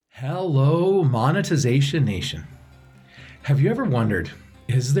Hello, Monetization Nation. Have you ever wondered,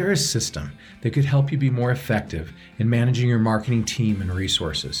 is there a system that could help you be more effective in managing your marketing team and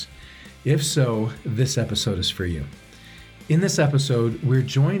resources? If so, this episode is for you. In this episode, we're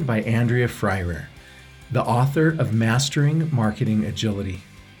joined by Andrea Freirer, the author of Mastering Marketing Agility.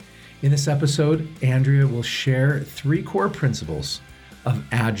 In this episode, Andrea will share 3 core principles of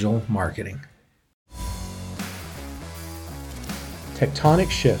agile marketing. Tectonic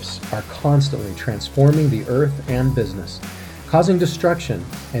shifts are constantly transforming the earth and business, causing destruction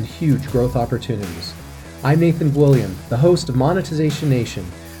and huge growth opportunities. I'm Nathan William, the host of Monetization Nation,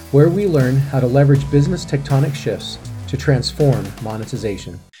 where we learn how to leverage business tectonic shifts to transform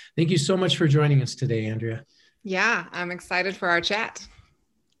monetization. Thank you so much for joining us today, Andrea. Yeah, I'm excited for our chat.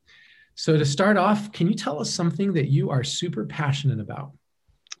 So to start off, can you tell us something that you are super passionate about?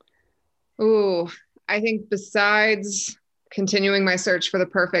 I think besides continuing my search for the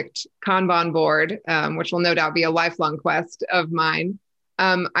perfect Kanban board, which will no doubt be a lifelong quest of mine,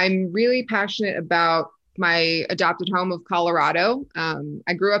 I'm really passionate about my adopted home of Colorado.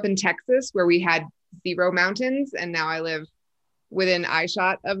 I grew up in Texas where we had 0 mountains, and now I live within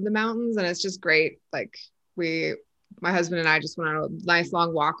eyeshot of the mountains, and it's just great. Like my husband and I just went on a nice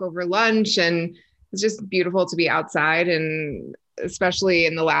long walk over lunch, and it's just beautiful to be outside, and especially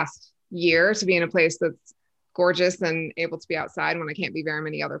in the last year to be in a place that's gorgeous and able to be outside when I can't be very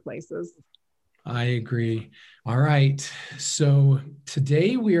many other places. I agree. All right. So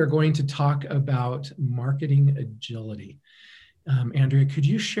today we are going to talk about marketing agility. Andrea, could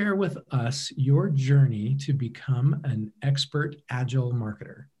you share with us your journey to become an expert agile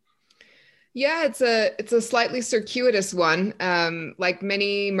marketer? Yeah, it's a slightly circuitous one. Like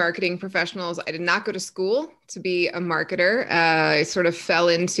many marketing professionals, I did not go to school to be a marketer. I sort of fell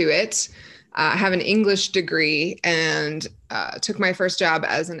into it. I have an English degree and took my first job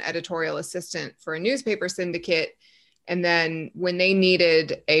as an editorial assistant for a newspaper syndicate. And then when they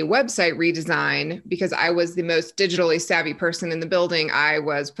needed a website redesign, because I was the most digitally savvy person in the building, I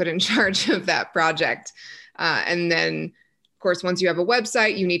was put in charge of that project. And then, of course, once you have a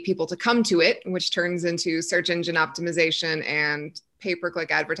website, you need people to come to it, which turns into search engine optimization and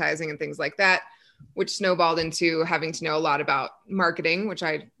pay-per-click advertising and things like that, which snowballed into having to know a lot about marketing, which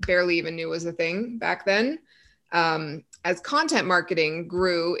I barely even knew was a thing back then. As content marketing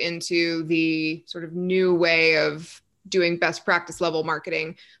grew into the sort of new way of doing best practice level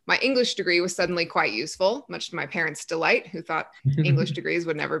marketing, my English degree was suddenly quite useful, much to my parents' delight, who thought English degrees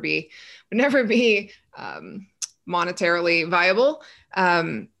would never be monetarily viable.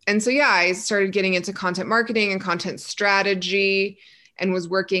 And so, yeah, I started getting into content marketing and content strategy, and was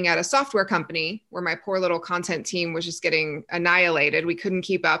working at a software company where my poor little content team was just getting annihilated. We couldn't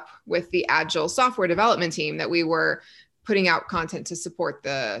keep up with the agile software development team that we were putting out content to support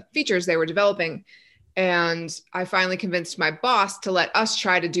the features they were developing. And I finally convinced my boss to let us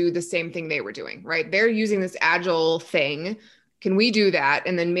try to do the same thing they were doing, right? They're using this agile thing. Can we do that?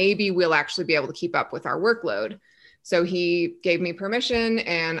 And then maybe we'll actually be able to keep up with our workload. So he gave me permission,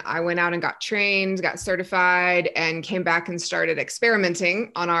 and I went out and got trained, got certified, and came back and started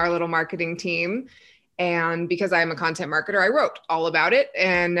experimenting on our little marketing team. And because I'm a content marketer, I wrote all about it.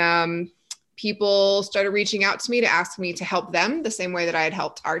 And people started reaching out to me to ask me to help them the same way that I had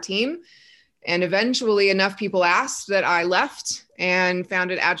helped our team. And eventually enough people asked that I left and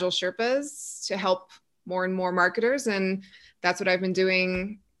founded Agile Sherpas to help more and more marketers. And that's what I've been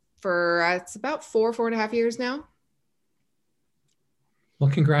doing for, it's about 4.5 years now. Well,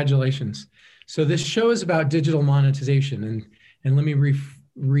 congratulations. So this show is about digital monetization, and let me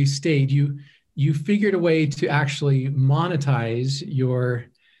restate, you figured a way to actually monetize your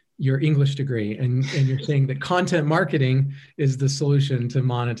English degree, and you're saying that content marketing is the solution to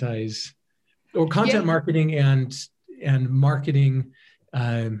monetize, or content marketing and marketing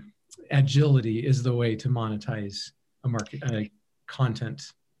agility is the way to monetize a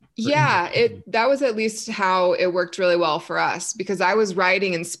content. Yeah, that was at least how it worked really well for us, because I was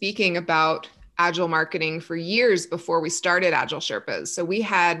writing and speaking about agile marketing for years before we started Agile Sherpas. So we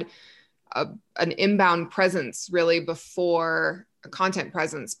had an inbound presence really before a content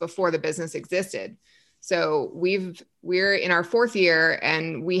presence before the business existed. So we're in our 4th year,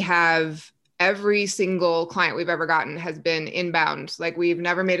 and we have every single client we've ever gotten has been inbound. Like, we've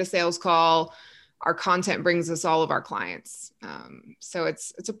never made a sales call. Our content brings us all of our clients. So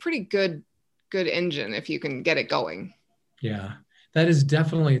it's a pretty good engine if you can get it going. Yeah, that is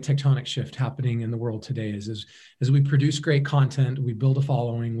definitely a tectonic shift happening in the world today. As we produce great content, we build a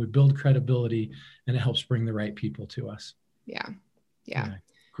following, we build credibility, and it helps bring the right people to us. Yeah.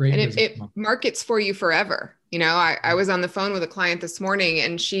 Great And business it model. markets for you forever. I was on the phone with a client this morning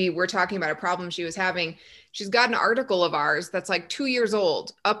and we're talking about a problem she was having. She's got an article of ours that's like 2 years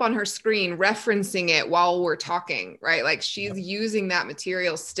old up on her screen, referencing it while we're talking, right? Like she's using that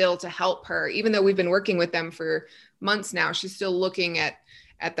material still to help her, even though we've been working with them for months now. She's still looking at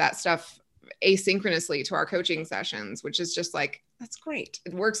that stuff asynchronously to our coaching sessions, which is just like, that's great.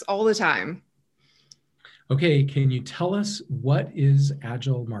 It works all the time. Okay, can you tell us what is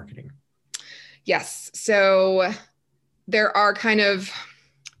agile marketing? Yes. So there's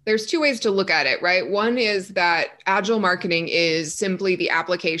two ways to look at it, right? One is that agile marketing is simply the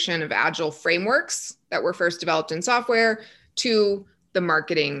application of agile frameworks that were first developed in software to the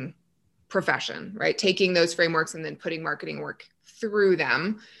marketing profession, right? Taking those frameworks and then putting marketing work through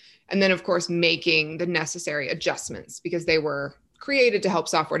them. And then, of course, making the necessary adjustments because they were created to help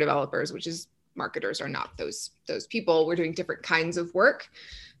software developers, which is marketers are not those people. We're doing different kinds of work.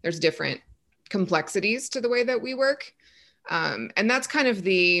 There's different complexities to the way that we work. And that's kind of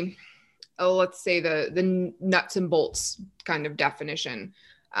let's say the nuts and bolts kind of definition.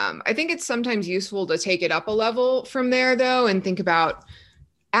 I think it's sometimes useful to take it up a level from there, though, and think about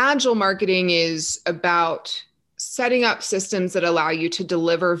agile marketing is about setting up systems that allow you to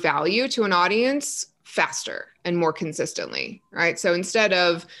deliver value to an audience faster and more consistently, right? So instead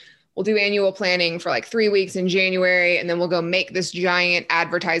of we'll do annual planning for like 3 weeks in January, and then we'll go make this giant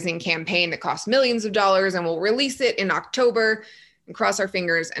advertising campaign that costs millions of dollars, and we'll release it in October and cross our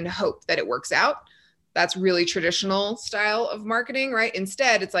fingers and hope that it works out. That's really traditional style of marketing, right?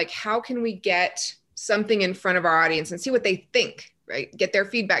 Instead, it's like, how can we get something in front of our audience and see what they think, right? Get their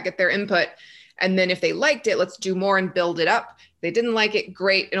feedback, get their input. And then if they liked it, let's do more and build it up. If they didn't like it,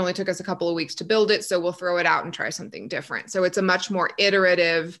 great. It only took us a couple of weeks to build it, so we'll throw it out and try something different. So it's a much more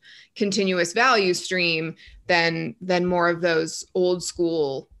iterative, continuous value stream than more of those old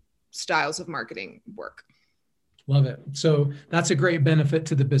school styles of marketing work. Love it. So that's a great benefit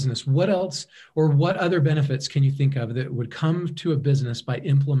to the business. What else or what other benefits can you think of that would come to a business by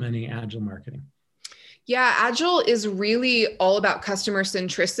implementing agile marketing? Yeah, agile is really all about customer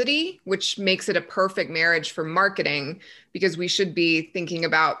centricity, which makes it a perfect marriage for marketing because we should be thinking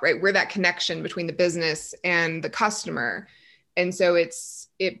about, right, we're that connection between the business and the customer. And so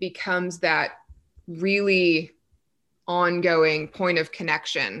it becomes that really ongoing point of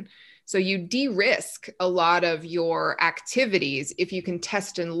connection. So you de-risk a lot of your activities if you can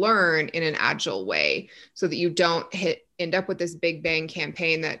test and learn in an agile way so that you don't end up with this big bang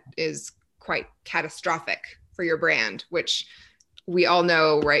campaign that is quite catastrophic for your brand, which we all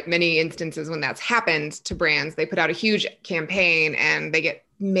know, right? Many instances when that's happened to brands, they put out a huge campaign and they get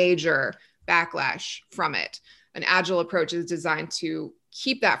major backlash from it. An agile approach is designed to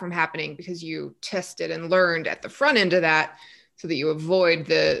keep that from happening because you tested and learned at the front end of that so that you avoid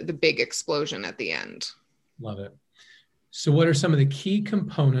the big explosion at the end. Love it. So what are some of the key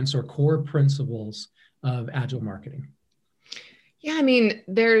components or core principles of agile marketing? Yeah, I mean,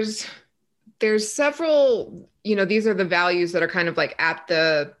 there's several, these are the values that are kind of like at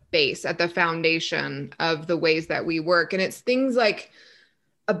the base, at the foundation of the ways that we work. And it's things like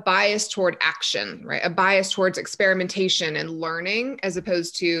a bias toward action, right? A bias towards experimentation and learning, as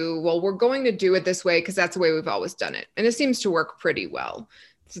opposed to, well, we're going to do it this way because that's the way we've always done it. And it seems to work pretty well.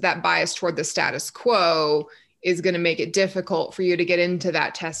 So that bias toward the status quo is going to make it difficult for you to get into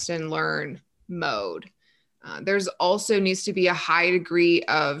that test and learn mode. There's also needs to be a high degree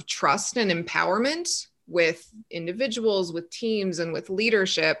of trust and empowerment with individuals, with teams, and with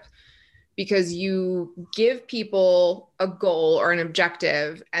leadership, because you give people a goal or an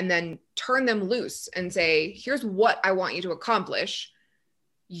objective and then turn them loose and say, here's what I want you to accomplish.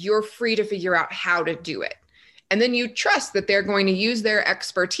 You're free to figure out how to do it. And then you trust that they're going to use their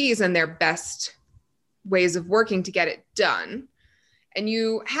expertise and their best ways of working to get it done. And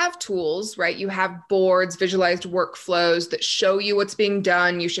you have tools, right? You have boards, visualized workflows that show you what's being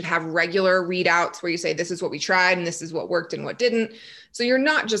done. You should have regular readouts where you say, this is what we tried and this is what worked and what didn't. So you're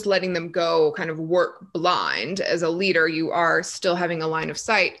not just letting them go kind of work blind. As a leader, you are still having a line of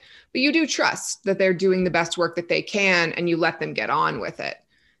sight, but you do trust that they're doing the best work that they can and you let them get on with it.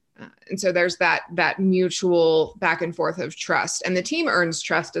 And so there's that mutual back and forth of trust. And the team earns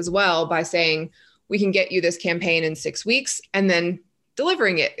trust as well by saying, we can get you this campaign in 6 weeks and then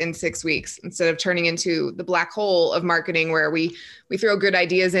delivering it in 6 weeks instead of turning into the black hole of marketing where we throw good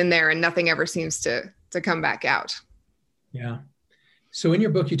ideas in there and nothing ever seems to come back out. Yeah. So in your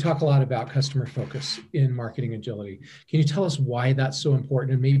book, you talk a lot about customer focus in marketing agility. Can you tell us why that's so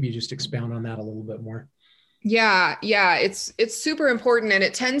important and maybe just expound on that a little bit more? Yeah. It's super important and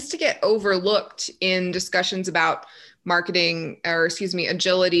it tends to get overlooked in discussions about agility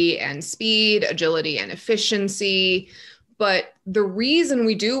and speed, agility and efficiency. But the reason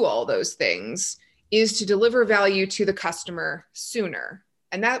we do all those things is to deliver value to the customer sooner.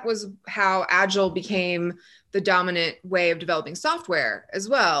 And that was how Agile became the dominant way of developing software as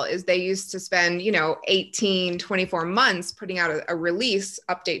well. Is they used to spend, 18, 24 months putting out a release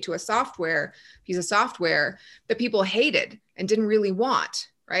update to a piece of software that people hated and didn't really want,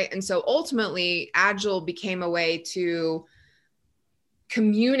 right? And so ultimately, Agile became a way to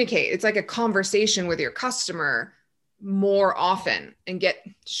communicate. It's like a conversation with your customer more often and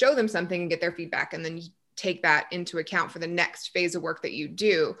show them something and get their feedback, and then take that into account for the next phase of work that you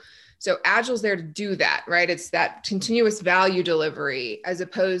do. So Agile's there to do that, right? It's that continuous value delivery as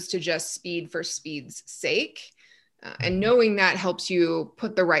opposed to just speed for speed's sake. And knowing that helps you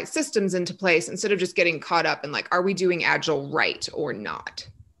put the right systems into place instead of just getting caught up in like, are we doing Agile right or not?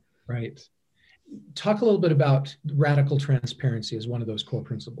 Right. Talk a little bit about radical transparency as one of those core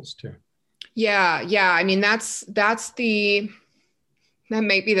principles too. Yeah. I mean, that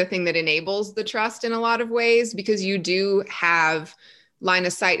might be the thing that enables the trust in a lot of ways, because you do have line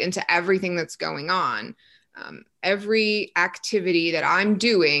of sight into everything that's going on. Every activity that I'm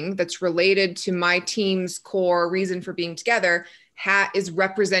doing that's related to my team's core reason for being together is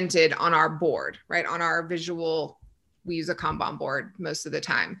represented on our board, right? On our visual, we use a Kanban board most of the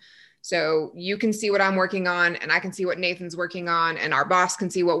time. So you can see what I'm working on, and I can see what Nathan's working on, and our boss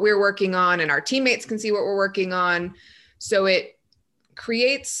can see what we're working on, and our teammates can see what we're working on. So it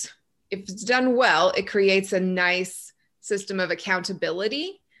creates, if it's done well, it creates a nice system of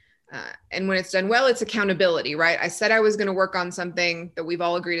accountability. And when it's done well, it's accountability, right? I said I was going to work on something that we've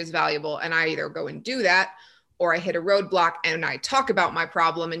all agreed is valuable, and I either go and do that, or I hit a roadblock and I talk about my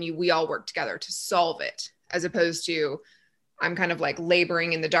problem, and we all work together to solve it, as opposed to I'm kind of like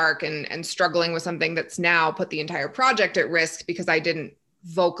laboring in the dark and struggling with something that's now put the entire project at risk because I didn't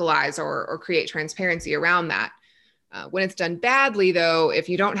vocalize or create transparency around that. When it's done badly, though, if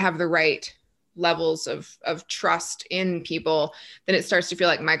you don't have the right levels of trust in people, then it starts to feel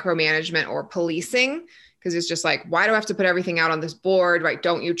like micromanagement or policing, because it's just like, why do I have to put everything out on this board, right?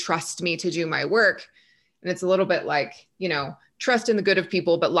 Don't you trust me to do my work? And it's a little bit like, trust in the good of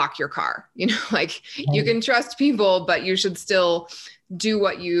people, but lock your car, like you can trust people, but you should still do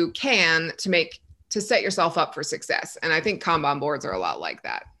what you can to set yourself up for success. And I think Kanban boards are a lot like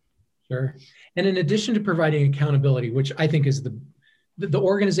that. Sure. And in addition to providing accountability, which I think is the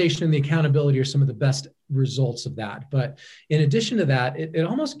organization and the accountability are some of the best results of that. But in addition to that, it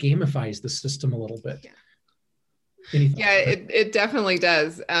almost gamifies the system a little bit. Yeah, it definitely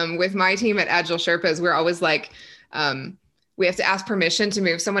does. With my team at Agile Sherpas, we're always like, we have to ask permission to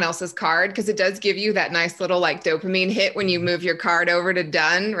move someone else's card, because it does give you that nice little like dopamine hit when you move your card over to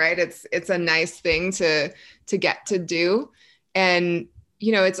done, right? It's a nice thing to get to do. And,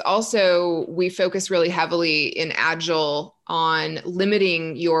 it's also, we focus really heavily in Agile on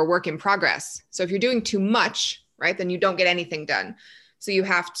limiting your work in progress. So if you're doing too much, right, then you don't get anything done. So you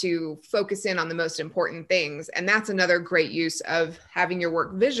have to focus in on the most important things. And that's another great use of having your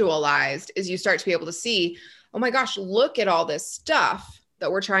work visualized, is you start to be able to see, oh my gosh, look at all this stuff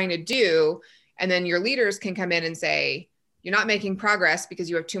that we're trying to do. And then your leaders can come in and say, you're not making progress because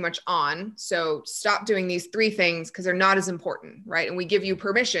you have too much on. So stop doing these 3 things because they're not as important, right? And we give you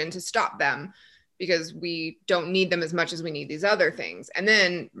permission to stop them because we don't need them as much as we need these other things. And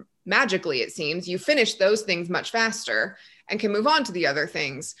then magically, it seems, you finish those things much faster and can move on to the other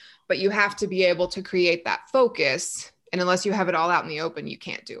things. But you have to be able to create that focus. And unless you have it all out in the open, you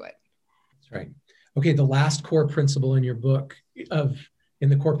can't do it. That's right. Okay, the last core principle in your book in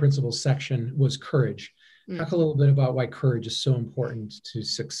the core principles section was courage. Talk a little bit about why courage is so important to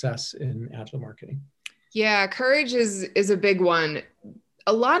success in Agile marketing. Yeah, courage is a big one.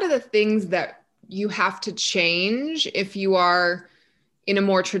 A lot of the things that you have to change if you are in a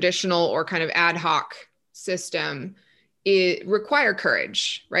more traditional or kind of ad hoc system, it require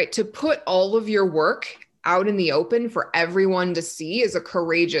courage, right? To put all of your work out in the open for everyone to see is a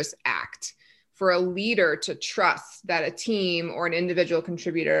courageous act. For a leader to trust that a team or an individual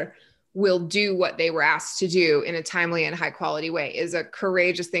contributor will do what they were asked to do in a timely and high quality way is a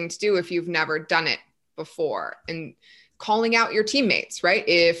courageous thing to do if you've never done it before. And calling out your teammates, right?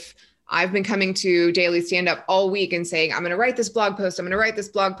 If I've been coming to daily stand up all week and saying, I'm going to write this blog post,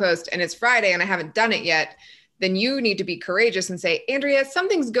 and it's Friday and I haven't done it yet, then you need to be courageous and say, Andrea,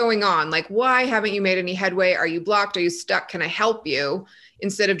 something's going on. Like, why haven't you made any headway? Are you blocked? Are you stuck? Can I help you?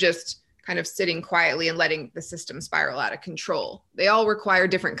 Instead of just kind of sitting quietly and letting the system spiral out of control. They all require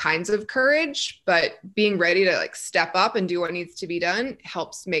different kinds of courage, but being ready to like step up and do what needs to be done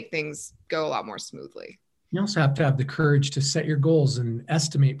helps make things go a lot more smoothly. You also have to have the courage to set your goals and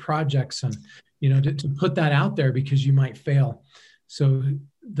estimate projects and, to put that out there because you might fail. So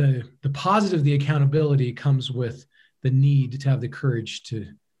the positive, the accountability comes with the need to have the courage to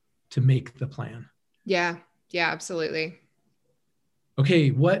make the plan. Yeah. Yeah, absolutely.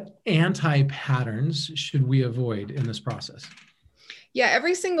 Okay. What anti-patterns should we avoid in this process? Yeah,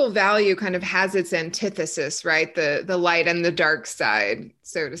 every single value kind of has its antithesis, right? The light and the dark side,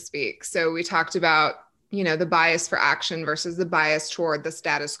 so to speak. So we talked about, the bias for action versus the bias toward the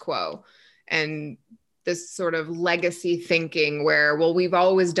status quo. And this sort of legacy thinking where, well, we've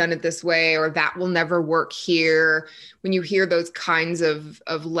always done it this way, or that will never work here. When you hear those kinds of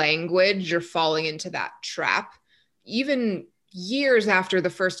language, you're falling into that trap. Even years after the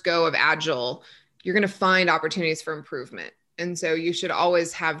first go of Agile, you're going to find opportunities for improvement. And so you should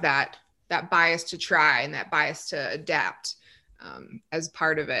always have that bias to try and that bias to adapt as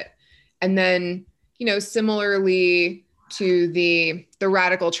part of it. And then, similarly to the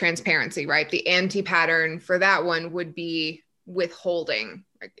radical transparency, right? The anti-pattern for that one would be withholding.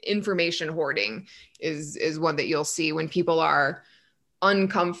 Like information hoarding is one that you'll see when people are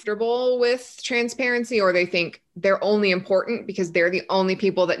uncomfortable with transparency, or they think they're only important because they're the only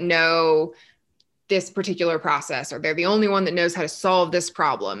people that know this particular process, or they're the only one that knows how to solve this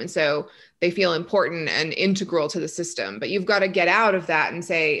problem. And so they feel important and integral to the system. But you've got to get out of that and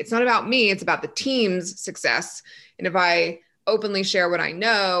say, it's not about me, it's about the team's success. And if I openly share what I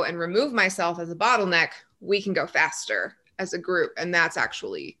know and remove myself as a bottleneck, we can go faster as a group. And that's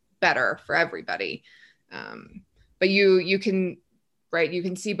actually better for everybody. But you can, right, you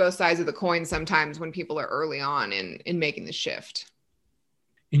can see both sides of the coin sometimes when people are early on in making the shift.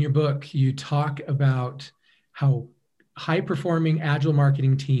 In your book, you talk about how high-performing agile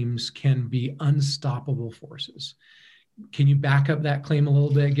marketing teams can be unstoppable forces. Can you back up that claim a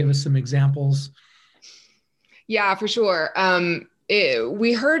little bit? Give us some examples. Yeah, for sure.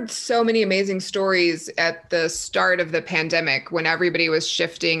 We heard so many amazing stories at the start of the pandemic when everybody was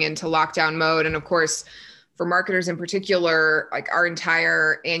shifting into lockdown mode. And of course, for marketers in particular, like our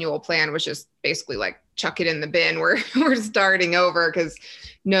entire annual plan was just basically like, chuck it in the bin. We're starting over because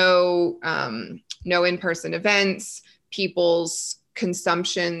no in-person events, people's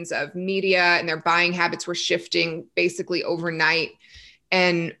consumptions of media and their buying habits were shifting basically overnight.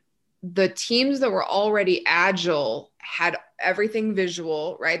 And the teams that were already agile had everything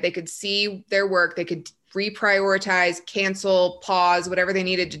visual, right? They could see their work, they could reprioritize, cancel, pause, whatever they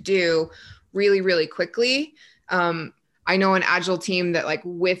needed to do really, really quickly. I know an agile team that like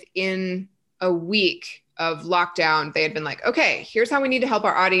within a week of lockdown, they had been like, okay, here's how we need to help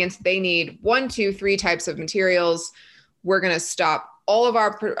our audience. They need 1, 2, 3 types of materials. We're going to stop all of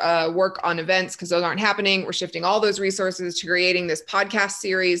our work on events because those aren't happening. We're shifting all those resources to creating this podcast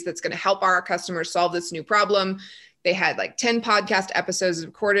series that's going to help our customers solve this new problem. They had like 10 podcast episodes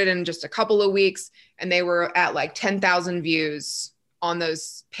recorded in just a couple of weeks, and they were at like 10,000 views on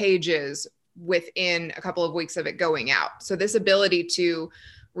those pages within a couple of weeks of it going out. So this ability to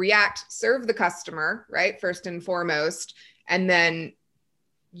react, serve the customer, right, first and foremost, and then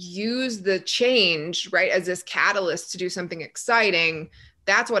use the change, right, as this catalyst to do something exciting.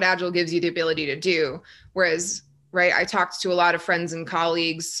 That's what Agile gives you the ability to do. Whereas, right, I talked to a lot of friends and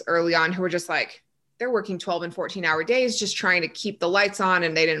colleagues early on who were just like, they're working 12 and 14-hour days, just trying to keep the lights on,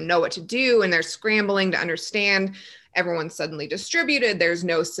 and they didn't know what to do. And they're scrambling to understand. Everyone's suddenly distributed. There's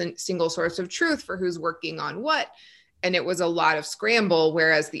no single source of truth for who's working on what. And it was a lot of scramble,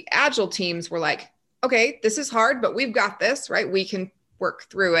 whereas the Agile teams were like, okay, this is hard, but we've got this, right? We can work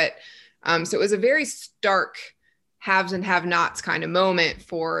through it. So it was a very stark haves and have-nots kind of moment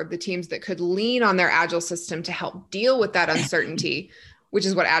for the teams that could lean on their Agile system to help deal with that uncertainty, which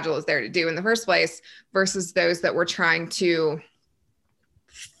is what Agile is there to do in the first place, versus those that were trying to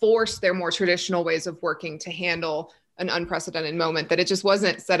force their more traditional ways of working to handle an unprecedented moment that it just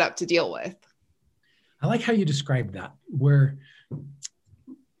wasn't set up to deal with. I like how you described that, where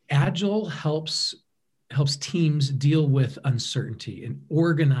Agile helps teams deal with uncertainty and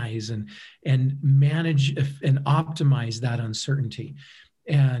organize and manage and optimize that uncertainty.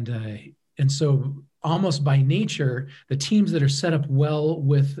 And so almost by nature, the teams that are set up well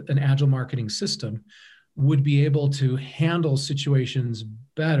with an Agile marketing system would be able to handle situations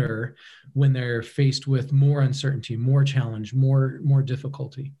better when they're faced with more uncertainty, more challenge, more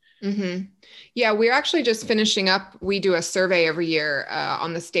difficulty. Mm-hmm. Yeah, we're actually just finishing up. We do a survey every year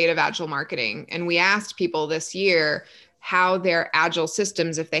on the state of Agile marketing. And we asked people this year how their Agile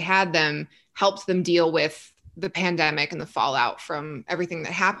systems, if they had them, helped them deal with the pandemic and the fallout from everything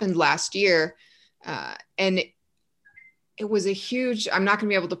that happened last year. And it was a huge, I'm not going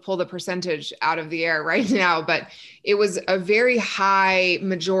to be able to pull the percentage out of the air right now, but it was a very high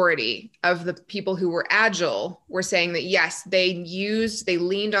majority of the people who were agile were saying that, yes, they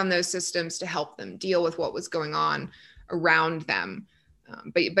leaned on those systems to help them deal with what was going on around them.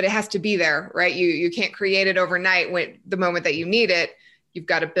 But it has to be there, right? You can't create it overnight when the moment that you need it. You've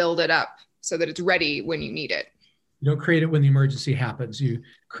got to build it up so that it's ready when you need it. You don't create it when the emergency happens. You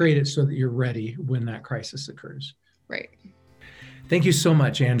create it so that you're ready when that crisis occurs. Right. Thank you so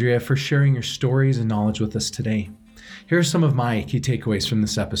much, Andrea, for sharing your stories and knowledge with us today. Here are some of my key takeaways from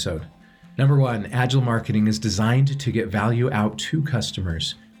this episode. Number one, agile marketing is designed to get value out to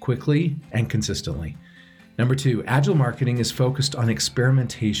customers quickly and consistently. Number two, agile marketing is focused on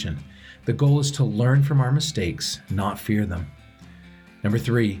experimentation. The goal is to learn from our mistakes, not fear them. Number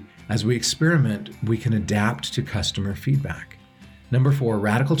three, as we experiment, we can adapt to customer feedback. Number four,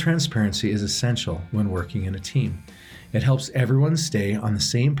 radical transparency is essential when working in a team. It helps everyone stay on the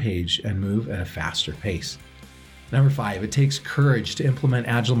same page and move at a faster pace. Number five, it takes courage to implement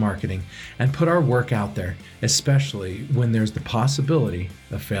agile marketing and put our work out there, especially when there's the possibility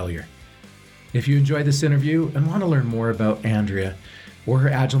of failure. If you enjoyed this interview and want to learn more about Andrea or her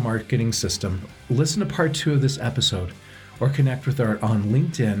agile marketing system, listen to part 2 of this episode or connect with her on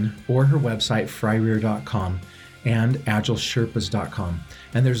LinkedIn or her website, fryrear.com and agilesherpas.com.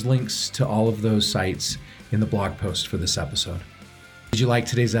 And there's links to all of those sites in the blog post for this episode. Did you like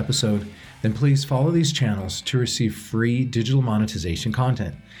today's episode? Then please follow these channels to receive free digital monetization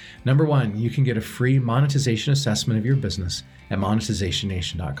content. Number one, you can get a free monetization assessment of your business at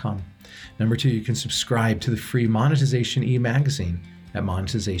monetizationnation.com. Number two, you can subscribe to the free monetization e-magazine at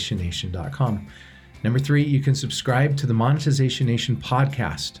monetizationnation.com. Number three, you can subscribe to the Monetization Nation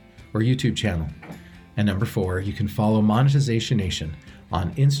podcast or YouTube channel. And number four, you can follow Monetization Nation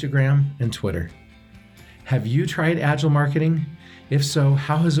on Instagram and Twitter. Have you tried agile marketing? If so,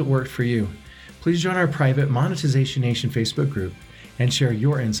 how has it worked for you? Please join our private Monetization Nation Facebook group and share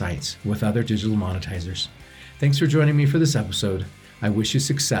your insights with other digital monetizers. Thanks for joining me for this episode. I wish you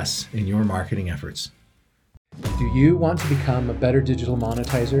success in your marketing efforts. Do you want to become a better digital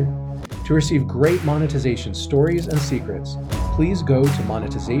monetizer? To receive great monetization stories and secrets, please go to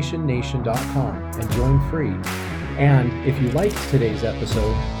monetizationnation.com and join free. And if you liked today's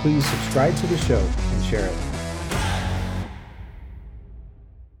episode, please subscribe to the show and share it.